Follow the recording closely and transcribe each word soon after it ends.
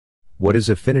What is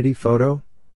Affinity Photo?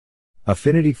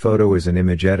 Affinity Photo is an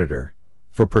image editor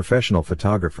for professional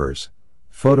photographers,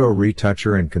 photo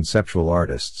retoucher and conceptual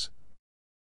artists.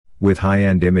 With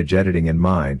high-end image editing in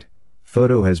mind,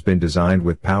 Photo has been designed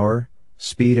with power,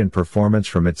 speed and performance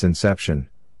from its inception,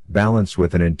 balanced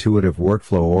with an intuitive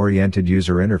workflow-oriented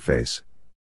user interface.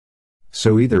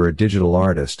 So either a digital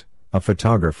artist, a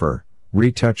photographer,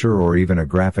 retoucher or even a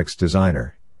graphics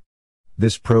designer,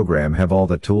 this program have all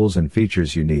the tools and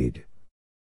features you need.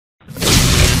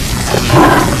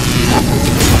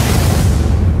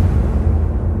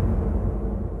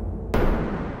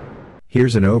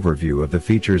 Here's an overview of the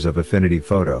features of Affinity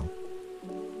Photo.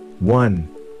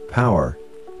 1. Power,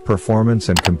 performance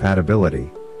and compatibility.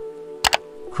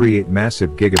 Create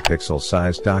massive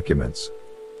gigapixel-sized documents.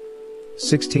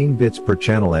 16 bits per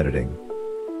channel editing.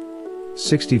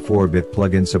 64-bit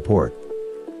plugin support.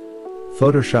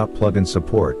 Photoshop plugin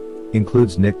support,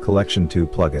 includes NIC Collection 2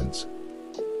 plugins.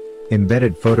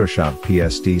 Embedded Photoshop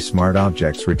PSD Smart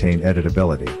Objects retain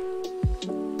editability.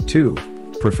 2.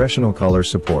 Professional color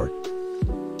support.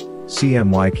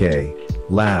 CMYK,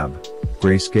 Lab,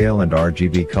 Grayscale and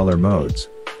RGB color modes.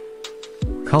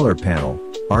 Color panel,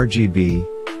 RGB,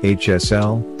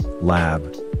 HSL, Lab,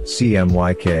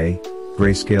 CMYK,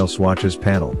 Grayscale swatches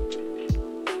panel.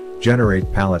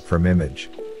 Generate palette from image.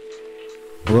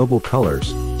 Global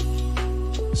colors.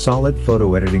 Solid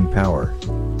photo editing power.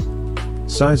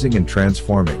 Sizing and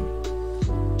transforming.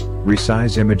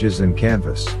 Resize images in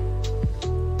canvas.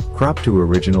 Crop to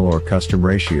original or custom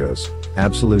ratios,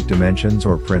 absolute dimensions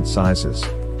or print sizes.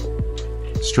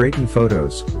 Straighten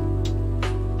photos.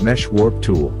 Mesh warp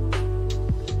tool.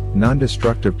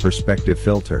 Non-destructive perspective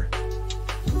filter.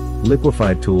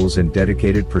 Liquefied tools in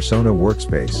dedicated persona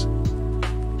workspace.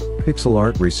 Pixel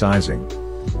art resizing.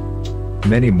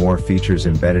 Many more features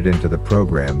embedded into the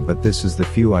program, but this is the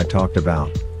few I talked about.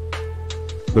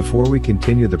 Before we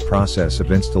continue the process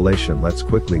of installation, let's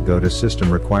quickly go to system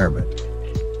requirement.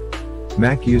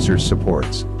 Mac users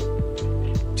supports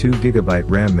 2 GB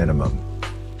RAM minimum,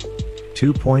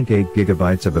 2.8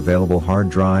 GB of available hard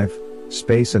drive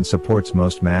space and supports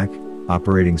most Mac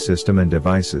operating system and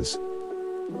devices,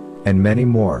 and many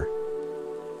more.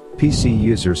 PC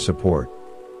users support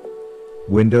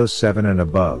Windows 7 and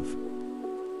above.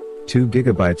 2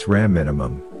 GB RAM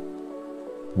minimum,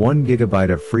 1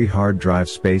 GB of free hard drive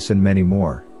space and many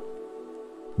more.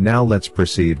 Now let's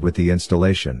proceed with the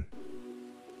installation.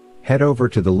 Head over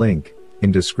to the link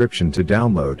in description to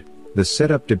download the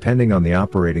setup depending on the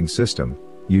operating system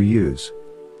you use.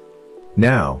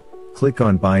 Now, click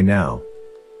on Buy Now.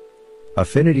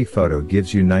 Affinity Photo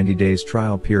gives you 90 days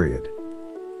trial period.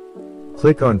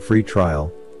 Click on Free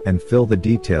Trial and fill the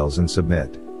details and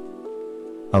submit.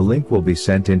 A link will be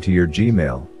sent into your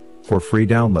Gmail for free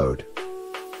download.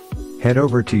 Head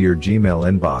over to your Gmail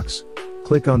inbox,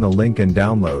 click on the link and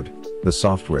download the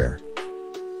software.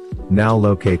 Now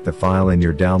locate the file in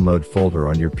your download folder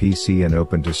on your PC and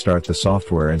open to start the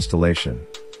software installation.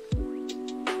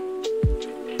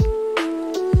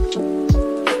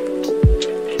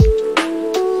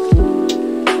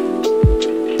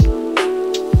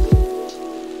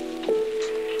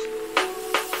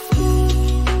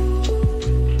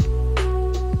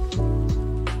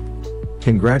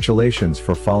 Congratulations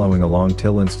for following along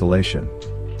till installation.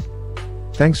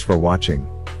 Thanks for watching.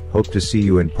 Hope to see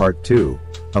you in part 2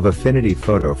 of Affinity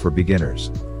Photo for Beginners.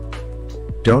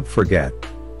 Don't forget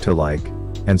to like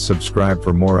and subscribe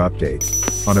for more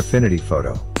updates on Affinity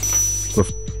Photo.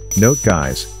 Note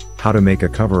guys, how to make a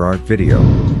cover art video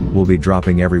will be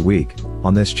dropping every week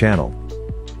on this channel.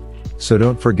 So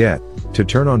don't forget to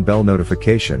turn on bell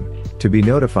notification to be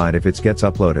notified if it gets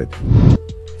uploaded.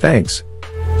 Thanks.